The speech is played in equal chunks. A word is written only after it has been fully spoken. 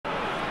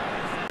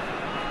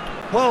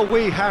Well,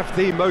 we have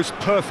the most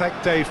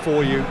perfect day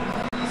for you.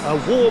 A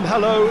warm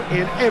hello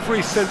in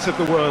every sense of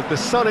the word. The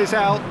sun is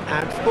out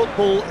and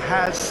football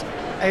has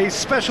a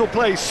special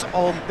place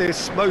on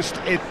this most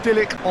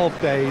idyllic of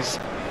days.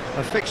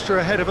 A fixture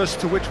ahead of us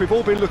to which we've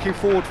all been looking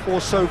forward for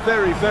so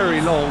very,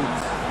 very long,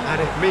 and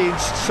it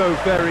means so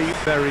very,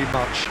 very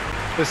much.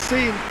 The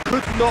scene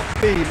could not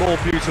be more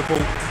beautiful.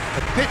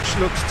 The pitch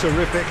looks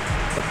terrific.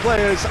 The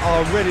players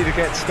are ready to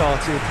get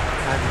started,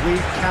 and we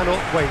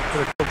cannot wait for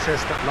the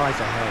contest that lies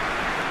ahead.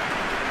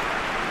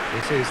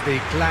 This is the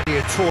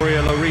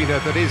gladiatorial arena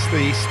that is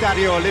the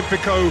Stadio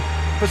Olimpico,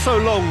 for so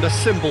long the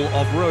symbol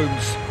of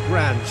Rome's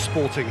grand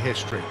sporting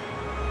history.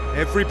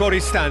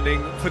 Everybody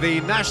standing for the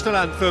national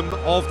anthem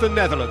of the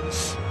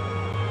Netherlands.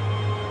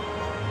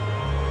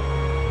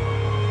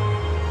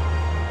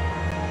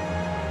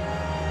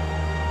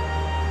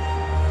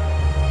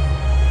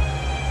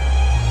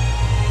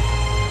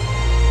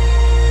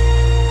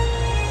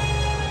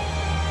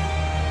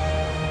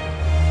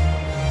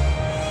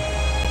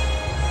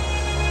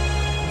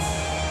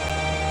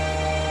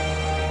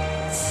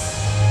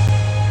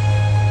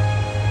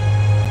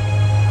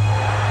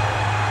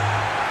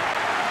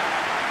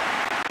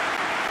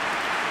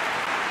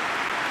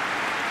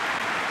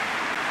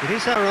 It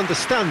is our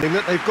understanding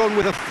that they've gone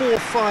with a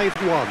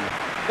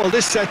 4-5-1. Well,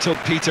 this setup,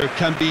 Peter,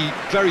 can be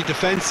very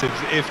defensive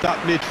if that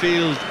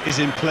midfield is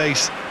in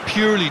place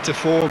purely to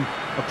form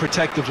a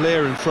protective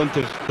layer in front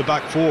of the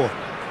back four.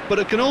 But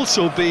it can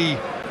also be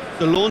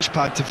the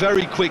launchpad to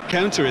very quick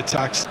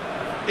counter-attacks.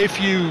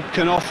 If you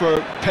can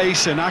offer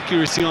pace and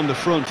accuracy on the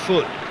front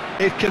foot,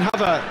 it can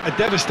have a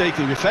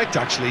devastating effect,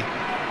 actually,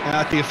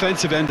 at the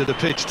offensive end of the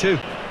pitch too.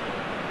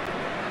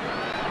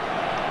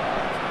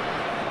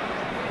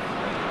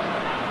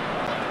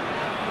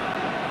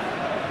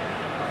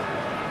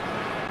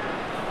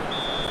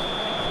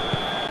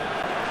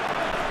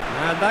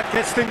 And that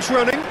gets things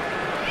running.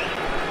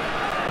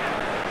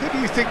 Who do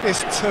you think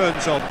this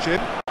turns on, Jim?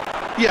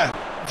 Yeah,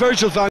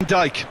 Virgil van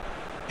Dijk.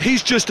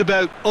 He's just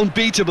about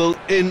unbeatable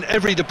in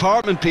every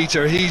department,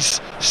 Peter. He's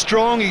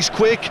strong, he's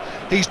quick,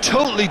 he's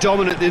totally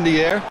dominant in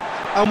the air.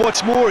 And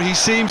what's more, he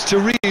seems to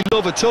really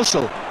love a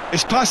tussle.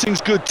 His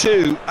passing's good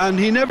too, and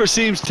he never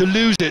seems to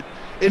lose it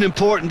in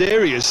important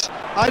areas.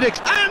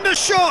 And the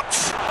shot!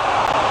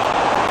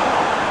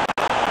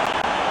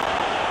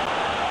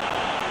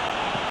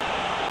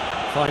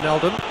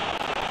 Wijnaldum.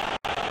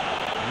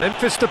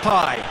 Memphis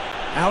Depay.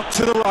 Out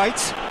to the right.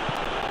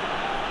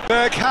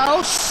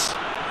 Berghaus.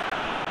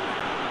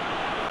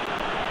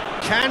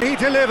 Can he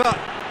deliver?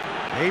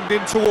 Aimed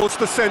in towards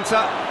the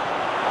centre.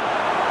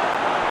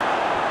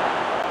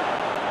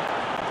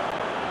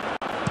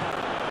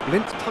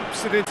 Blind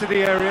pumps it into the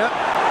area.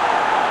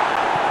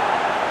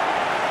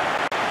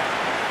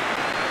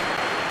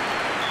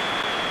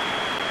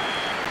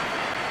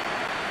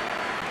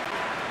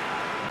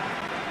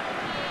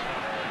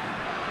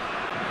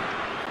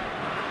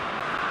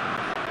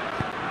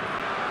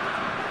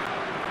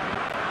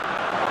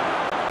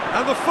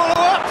 And the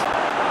follow-up!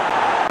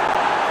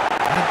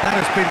 And that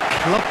has been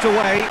clubbed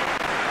away.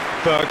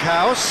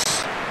 Berghaus.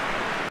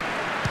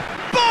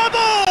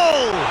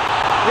 Bubble!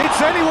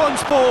 It's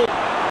anyone's ball!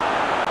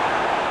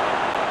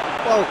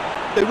 Well,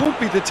 they won't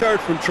be deterred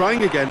from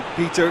trying again,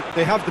 Peter.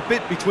 They have the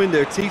bit between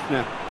their teeth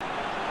now.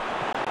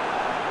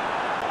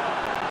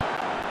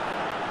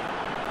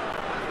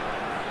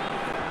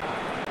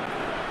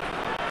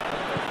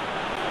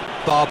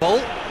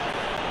 Bubble.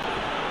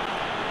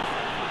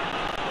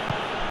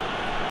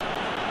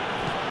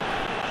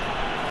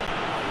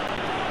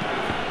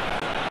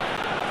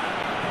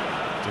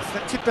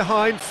 Deflected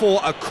behind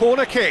for a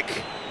corner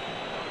kick.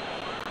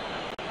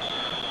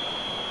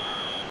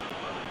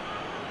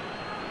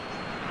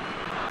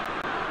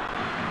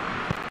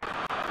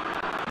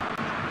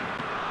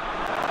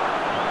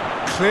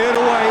 Cleared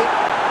away.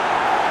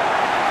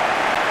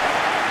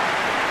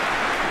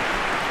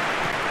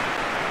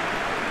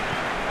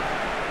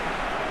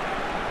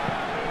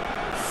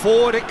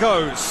 Forward it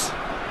goes.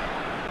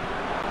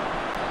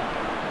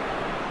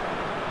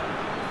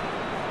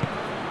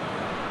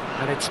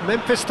 And it's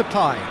Memphis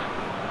Depay.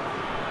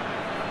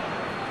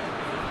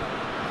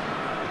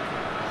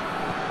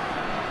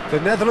 The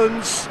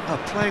Netherlands are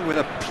playing with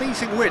a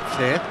pleasing width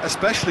here.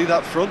 Especially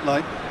that front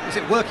line. Is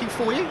it working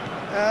for you?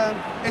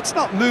 It's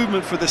not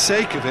movement for the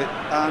sake of it,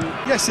 and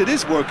yes, it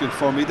is working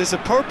for me. There's a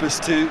purpose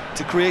to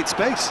create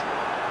space.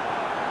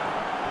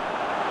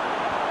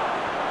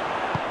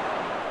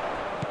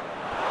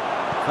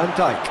 Van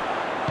Dijk.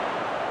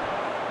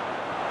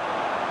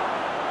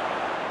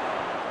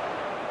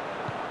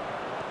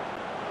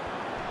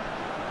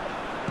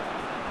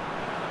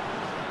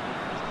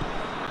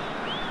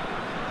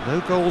 No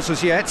goals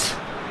as yet.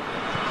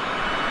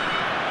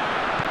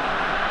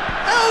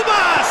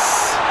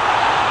 Elmas!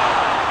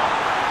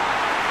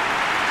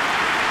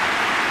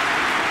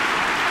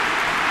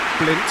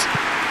 Blind.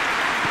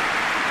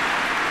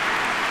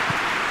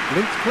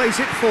 Blind plays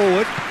it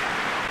forward.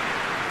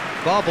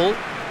 Barbel.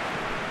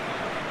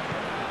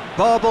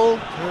 Barbel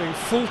doing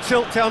full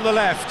tilt down the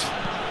left.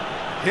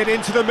 Hit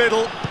into the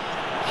middle.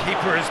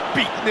 Keeper has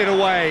beaten it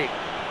away.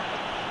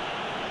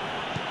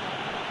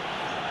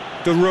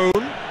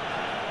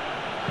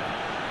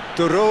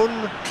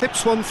 Duron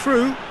clips one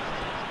through.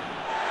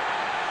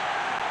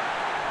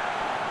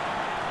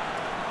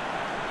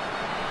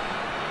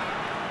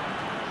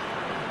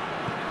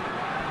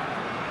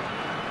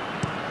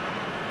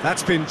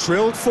 That's been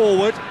drilled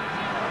forward.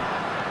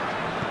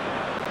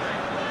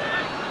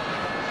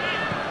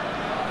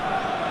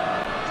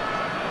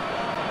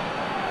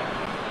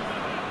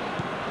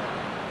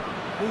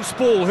 Loose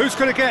ball, who's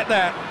going to get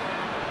that?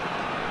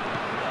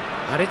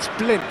 And it's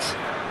Blint.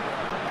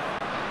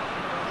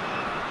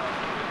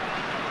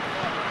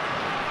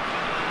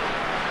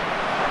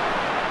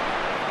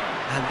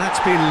 And that's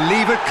been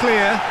levered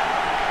clear.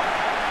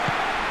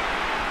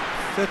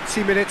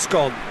 30 minutes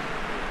gone.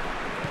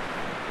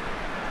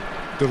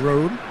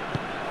 Duron.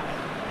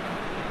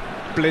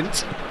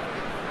 Blint.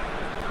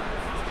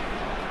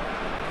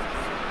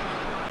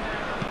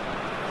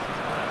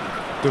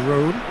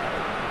 Duron.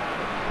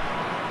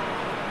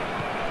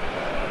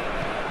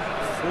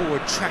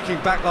 Forward tracking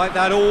back like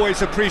that,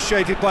 always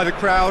appreciated by the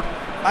crowd.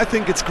 I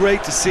think it's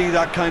great to see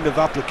that kind of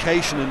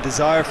application and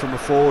desire from a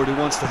forward who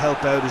wants to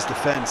help out his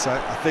defence. I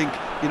think,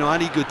 you know,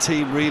 any good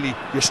team, really,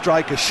 your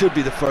striker should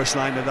be the first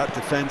line of that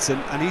defence,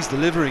 and he's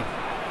delivering.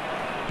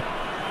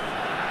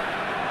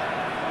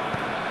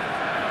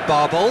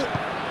 Barbel.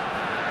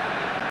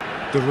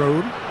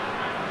 Duron.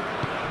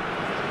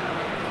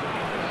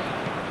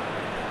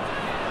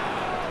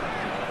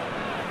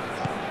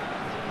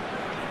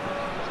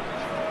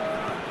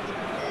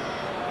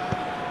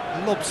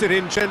 Lobs it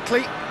in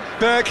gently.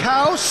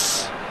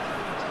 Berghaus.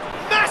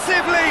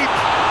 Massive leap!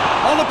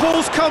 Oh, the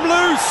ball's come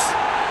loose.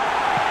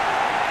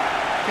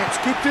 Gets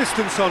good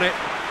distance on it.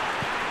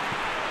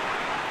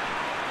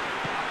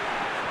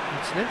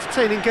 It's an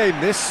entertaining game,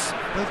 this.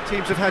 Both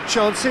teams have had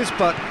chances,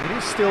 but it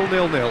is still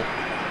 0-0.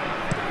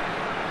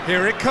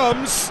 Here it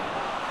comes.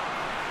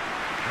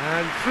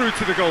 And through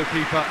to the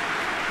goalkeeper.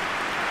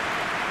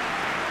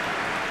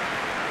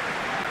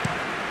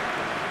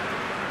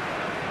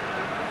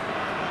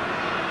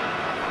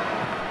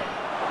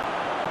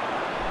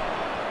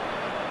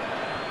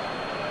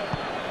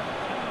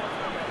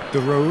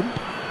 Duron.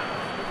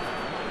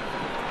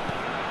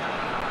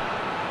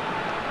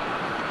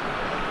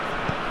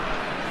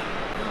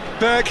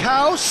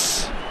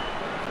 Berghaus.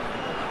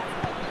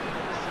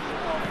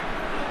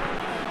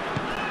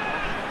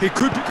 He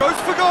could be, goes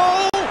for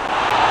goal!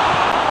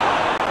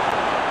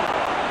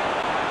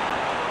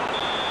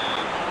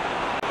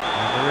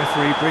 And the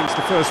referee brings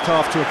the first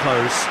half to a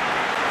close.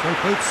 So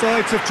both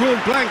sides have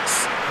drawn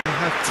blanks. They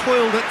have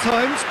toiled at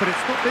times, but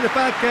it's not been a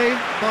bad game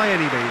by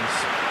any means.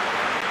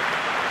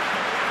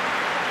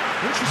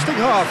 Interesting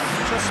half,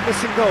 just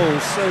missing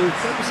goals, so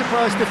don't be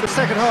surprised if the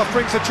second half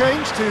brings a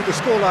change to the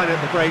scoreline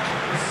at the break,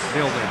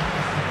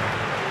 0-0.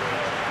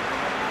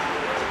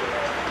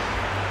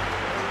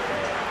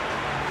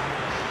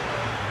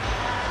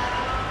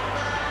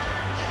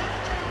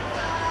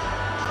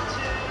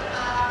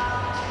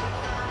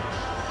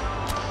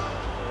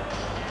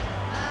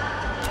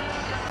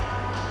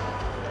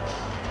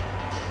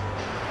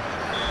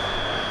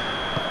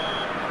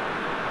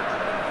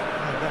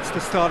 The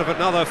start of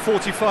another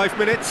 45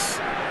 minutes.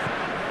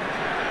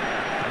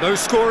 No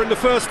score in the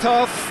first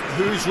half.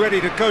 Who's ready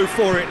to go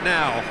for it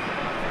now?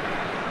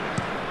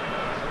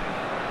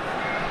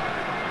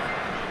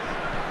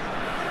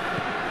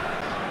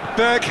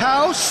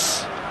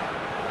 Berghaus.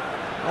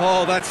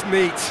 Oh, that's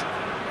neat.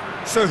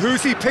 So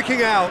who's he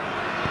picking out?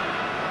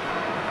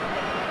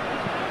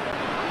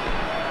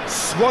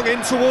 Swung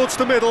in towards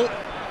the middle.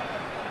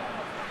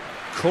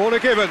 Corner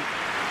given.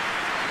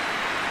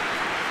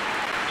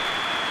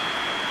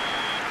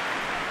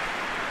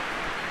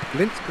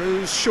 Blint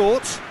goes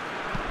short.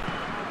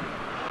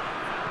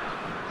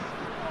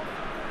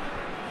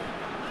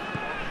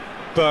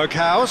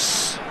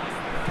 Berghaus.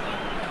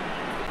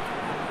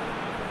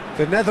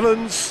 The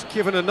Netherlands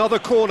given another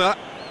corner.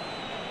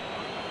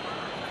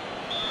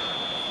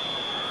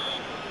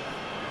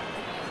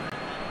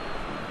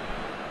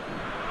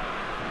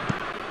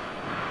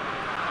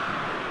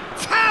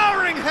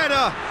 Towering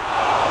header!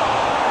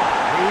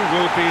 He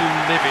will be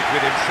livid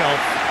with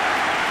himself.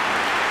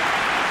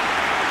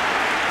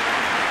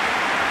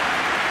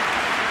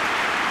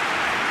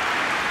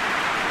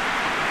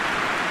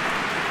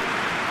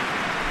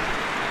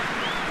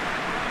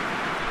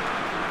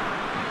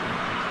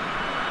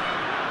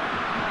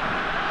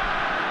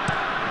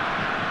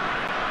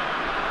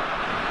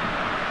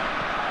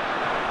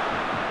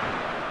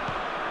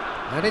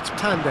 And it's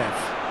Pandev.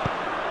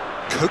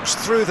 Coaxed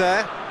through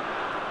there.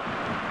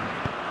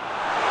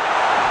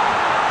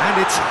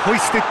 And it's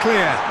hoisted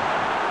clear.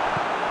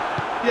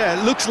 Yeah,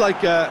 it looks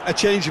like a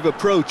change of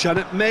approach, and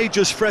it may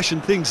just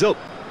freshen things up.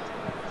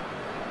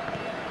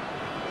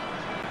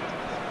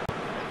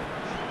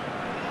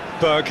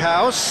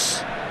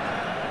 Berghaus.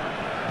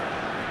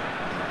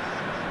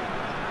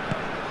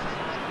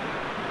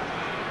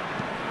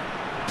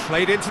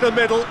 Played into the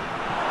middle.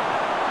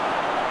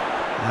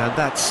 And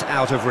that's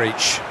out of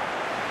reach.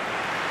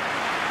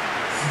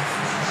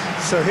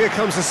 So here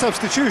comes the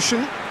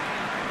substitution.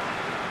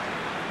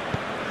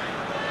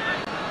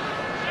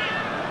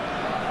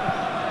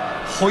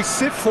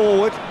 Hoists it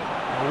forward.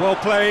 Well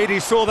played, he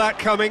saw that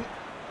coming.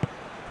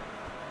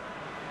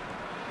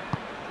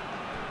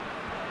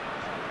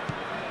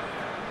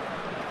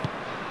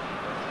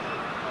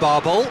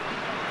 Babel.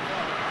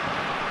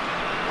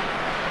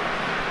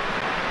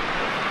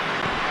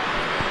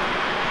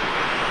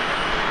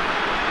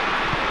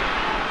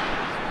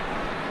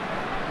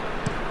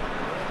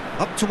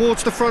 Up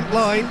towards the front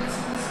line.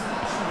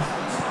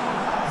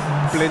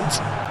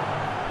 Blint.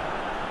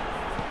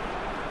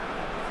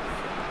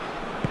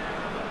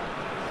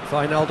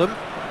 Wijnaldum.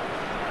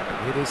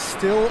 It is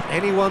still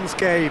anyone's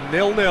game,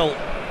 0-0.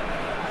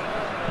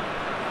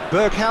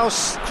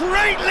 Berghaus,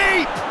 great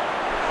leap!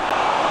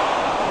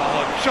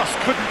 Oh, just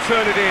couldn't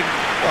turn it in.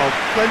 Well,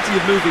 plenty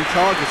of moving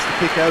targets to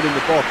pick out in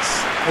the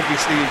box.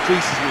 Obviously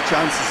increases your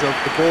chances of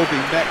the ball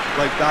being met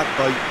like that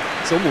by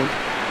someone.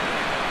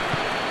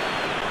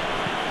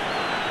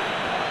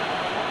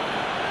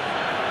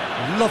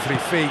 Lovely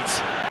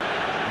feet.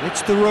 And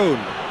it's the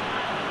Rhone.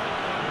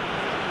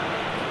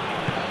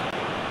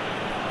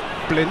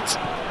 Blint.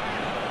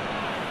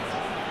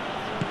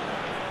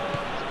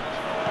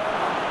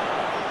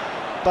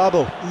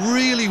 Babel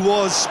really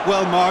was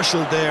well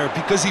marshalled there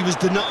because he was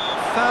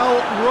Foul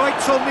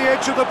right on the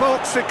edge of the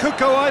box. It could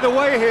go either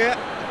way here.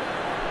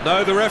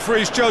 No, the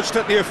referee's judged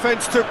that the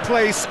offence took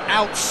place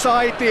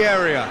outside the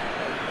area.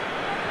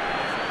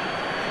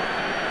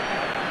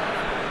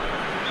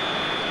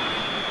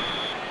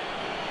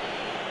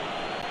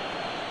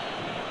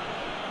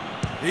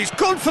 He's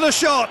gone for the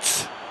shot.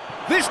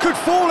 This could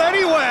fall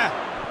anywhere.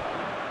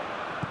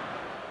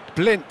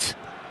 Blint.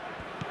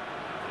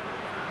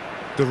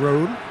 De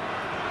Roon.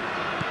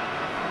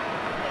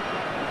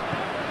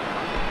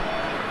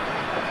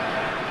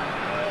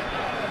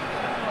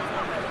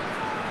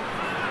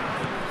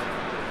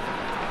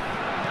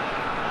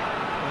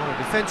 Oh,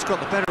 defence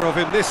got the better of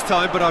him this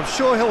time, but I'm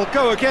sure he'll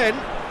go again.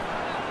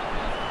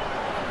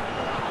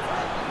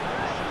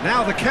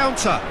 Now the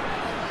counter.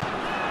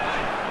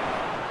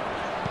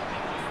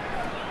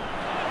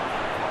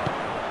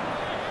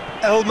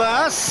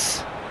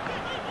 Elmas.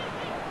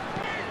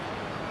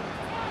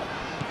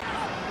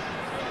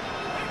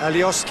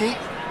 Alioski.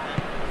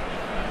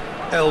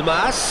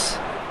 Elmas.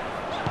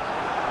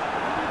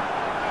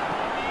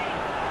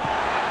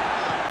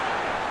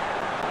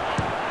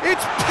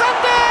 It's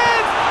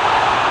Pandev!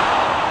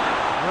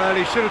 Well,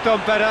 he should have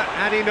done better,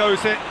 and he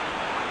knows it.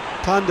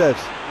 Pandev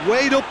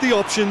weighed up the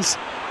options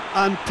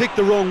and picked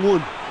the wrong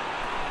one.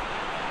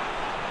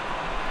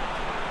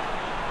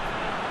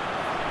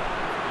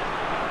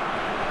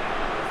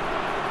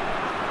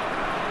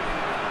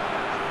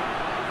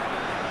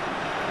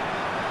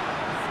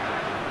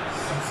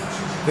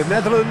 The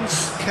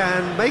Netherlands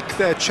can make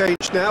their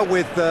change now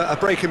with a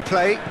break in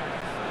play.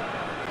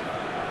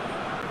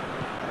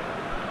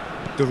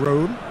 De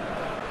Roon.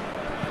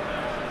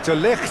 De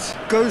Ligt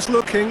goes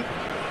looking.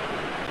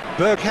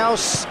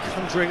 Berghaus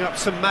conjuring up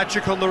some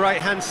magic on the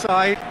right-hand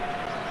side.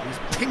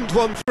 He's pinged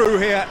one through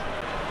here.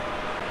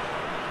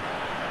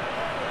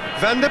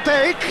 Van der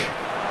Beek.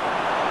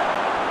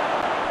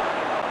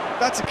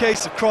 That's a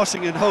case of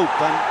crossing in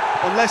hope,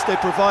 and unless they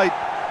provide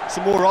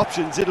some more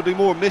options, it'll be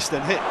more miss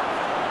than hit.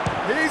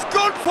 He's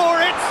gone for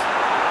it!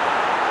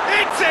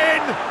 It's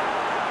in!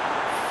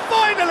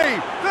 Finally,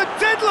 the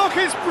deadlock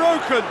is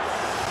broken!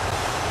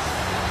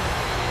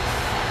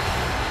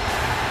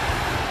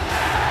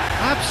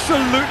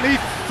 Absolutely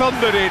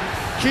thundered in.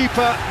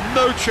 Keeper,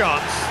 no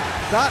chance.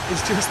 That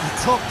is just the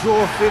top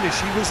drawer finish.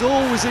 He was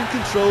always in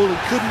control and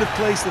couldn't have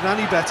placed it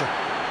any better.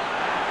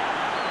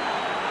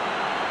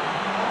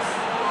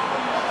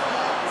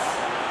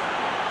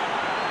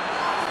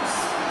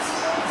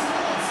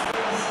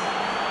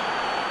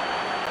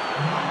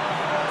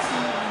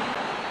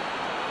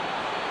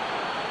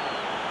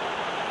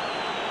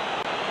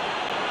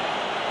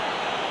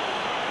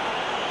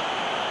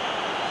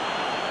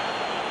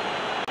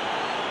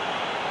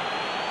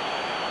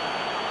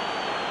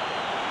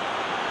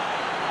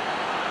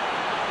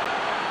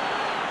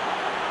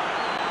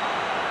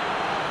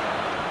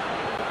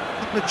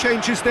 The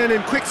changes then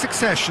in quick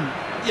succession.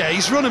 Yeah,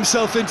 he's run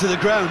himself into the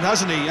ground,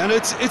 hasn't he? And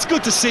it's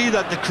good to see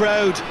that the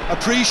crowd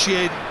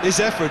appreciate his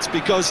efforts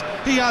because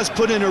he has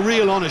put in a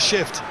real honest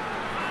shift.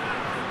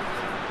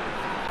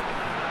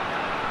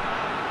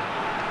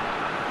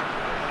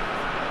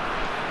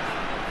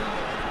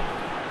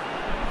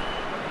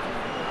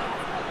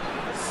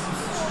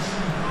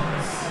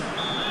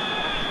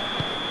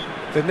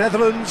 The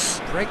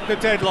Netherlands break the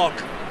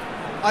deadlock.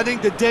 I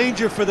think the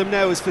danger for them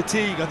now is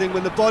fatigue. I think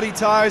when the body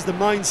tires, the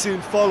mind soon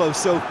follows,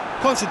 so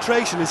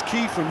concentration is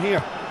key from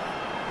here.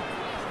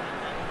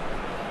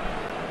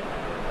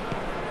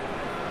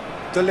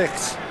 De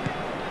Ligt.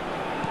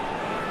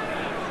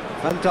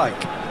 Van Dijk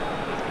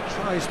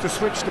tries to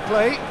switch the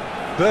play.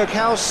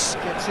 Berghaus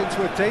gets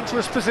into a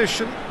dangerous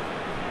position.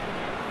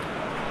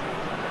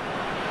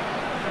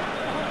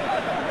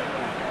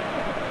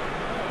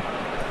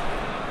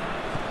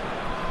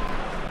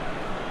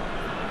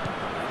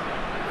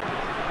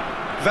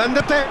 Van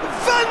der Beek!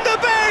 Van der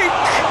Beek!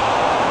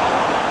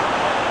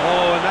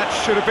 Oh, and that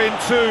should have been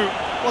two.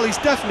 Well, he's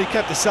definitely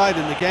kept the side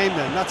in the game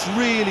then. That's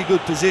really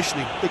good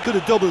positioning. They could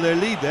have doubled their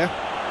lead there.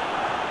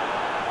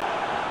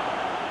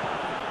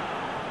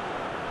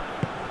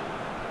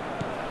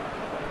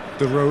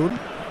 De Roon.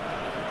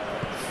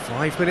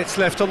 5 minutes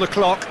left on the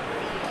clock.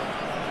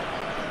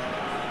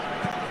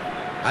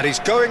 And he's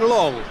going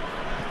long.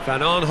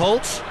 Van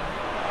Aanholt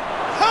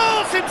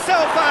hurls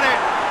himself at it.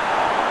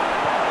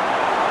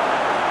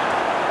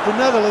 The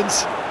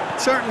Netherlands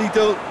certainly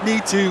don't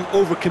need to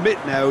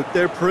overcommit now.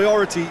 Their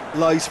priority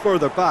lies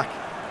further back.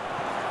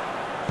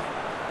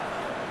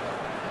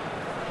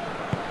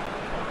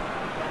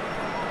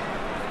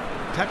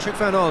 Patrick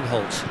Van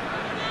Aanholt.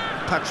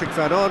 Patrick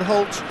Van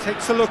Aanholt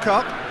takes a look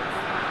up.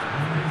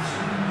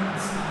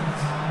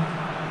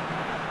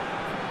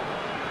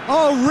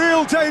 Oh,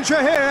 real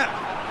danger here.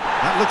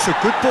 That looks a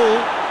good ball.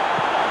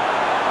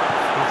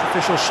 The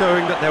official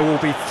showing that there will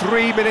be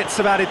 3 minutes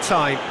of added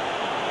time.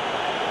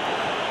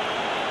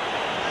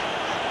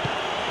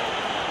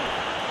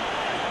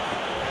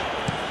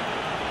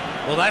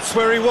 Well, that's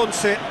where he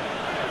wants it.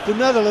 The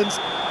Netherlands.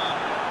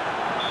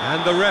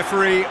 And the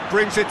referee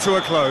brings it to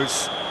a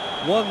close.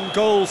 One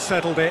goal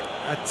settled it.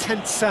 A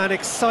tense and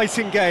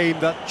exciting game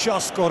that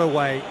just got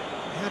away.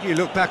 How do you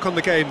look back on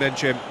the game then,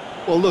 Jim?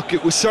 Well, look,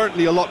 it was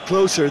certainly a lot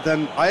closer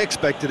than I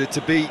expected it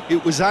to be.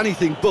 It was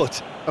anything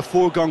but a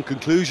foregone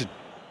conclusion.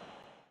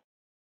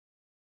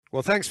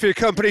 Well, thanks for your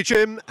company,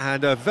 Jim,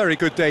 and a very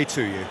good day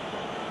to you.